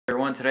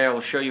everyone. Today I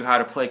will show you how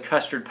to play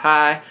Custard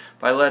Pie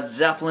by Led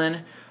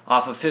Zeppelin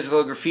off of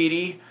Physical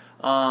Graffiti,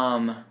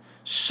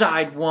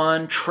 side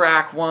 1,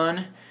 track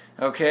 1,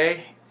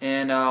 okay?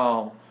 And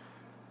I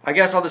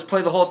guess I'll just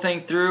play the whole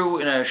thing through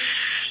in a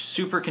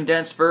super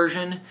condensed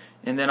version,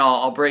 and then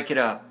I'll break it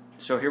up.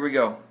 So here we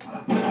go.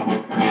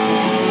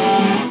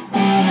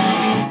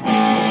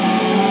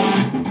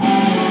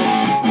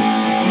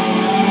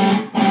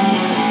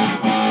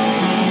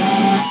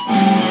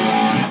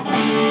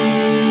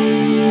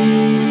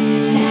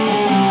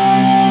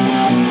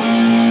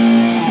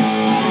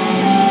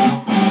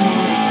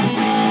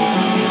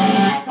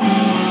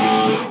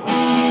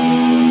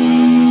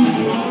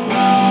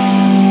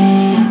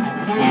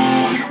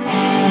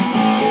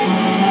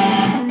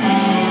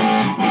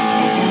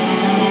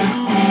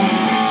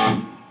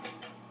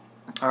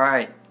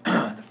 Alright,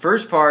 the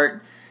first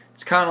part,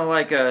 it's kind of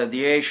like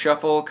the A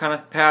shuffle kind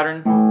of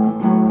pattern,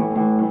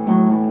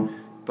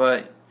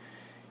 but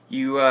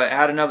you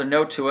add another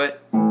note to it,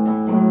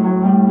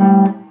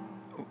 and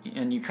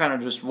you kind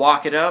of just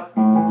walk it up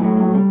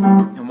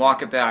and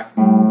walk it back.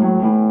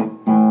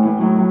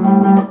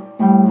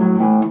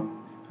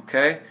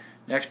 Okay,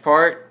 next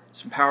part,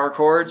 some power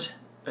chords,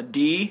 a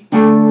D,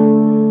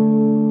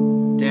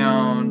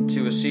 down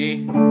to a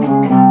C,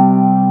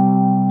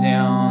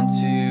 down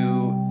to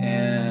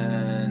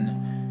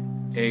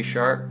an A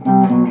sharp, to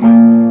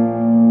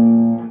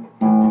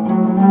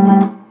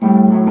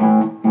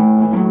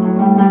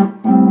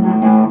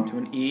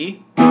an E,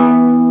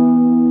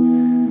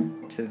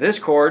 to this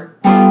chord,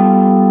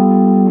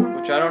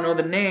 which I don't know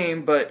the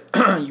name, but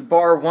you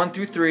bar 1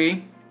 through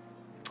 3,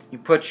 you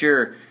put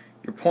your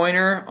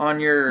pointer on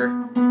your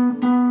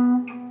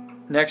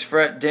next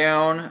fret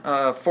down,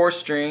 4th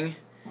string,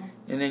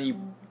 and then you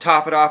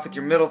top it off with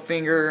your middle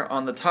finger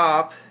on the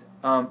top,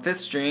 5th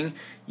string.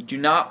 You do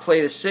not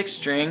play the 6th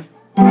string,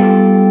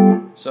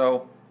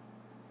 so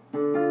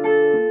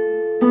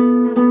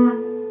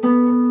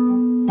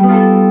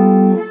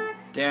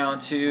down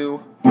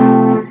to,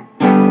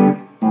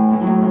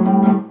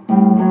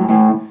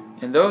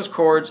 and those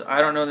chords,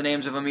 I don't know the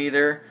names of them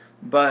either,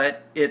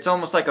 but it's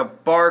almost like a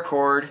bar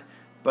chord,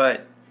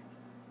 but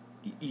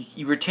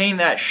you retain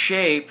that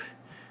shape.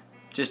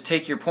 Just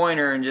take your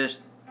pointer and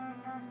just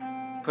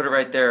put it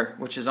right there,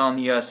 which is on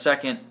the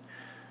second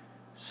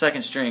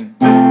string.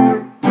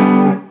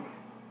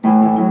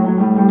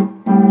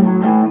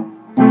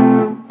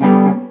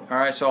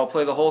 Alright, so I'll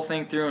play the whole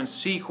thing through in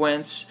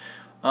sequence,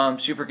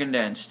 super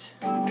condensed.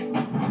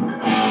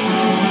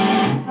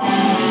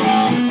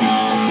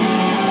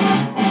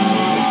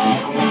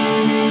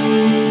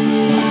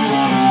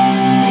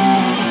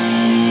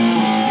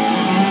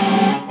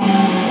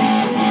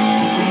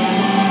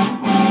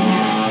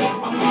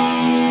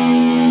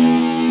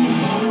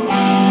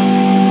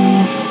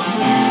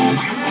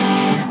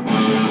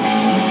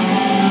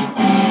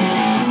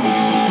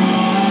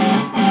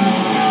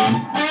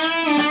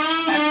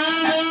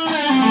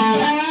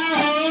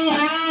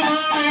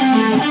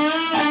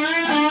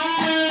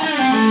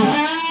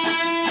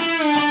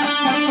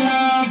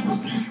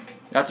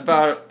 That's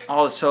about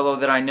all the solo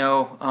that I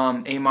know,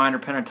 A minor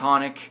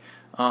pentatonic.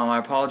 I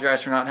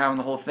apologize for not having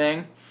the whole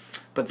thing.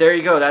 But there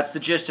you go, that's the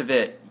gist of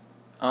it.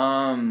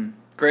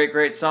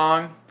 Great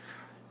song.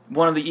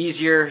 One of the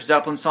easier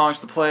Zeppelin songs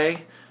to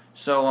play.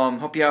 So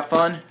hope you have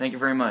fun. Thank you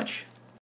very much.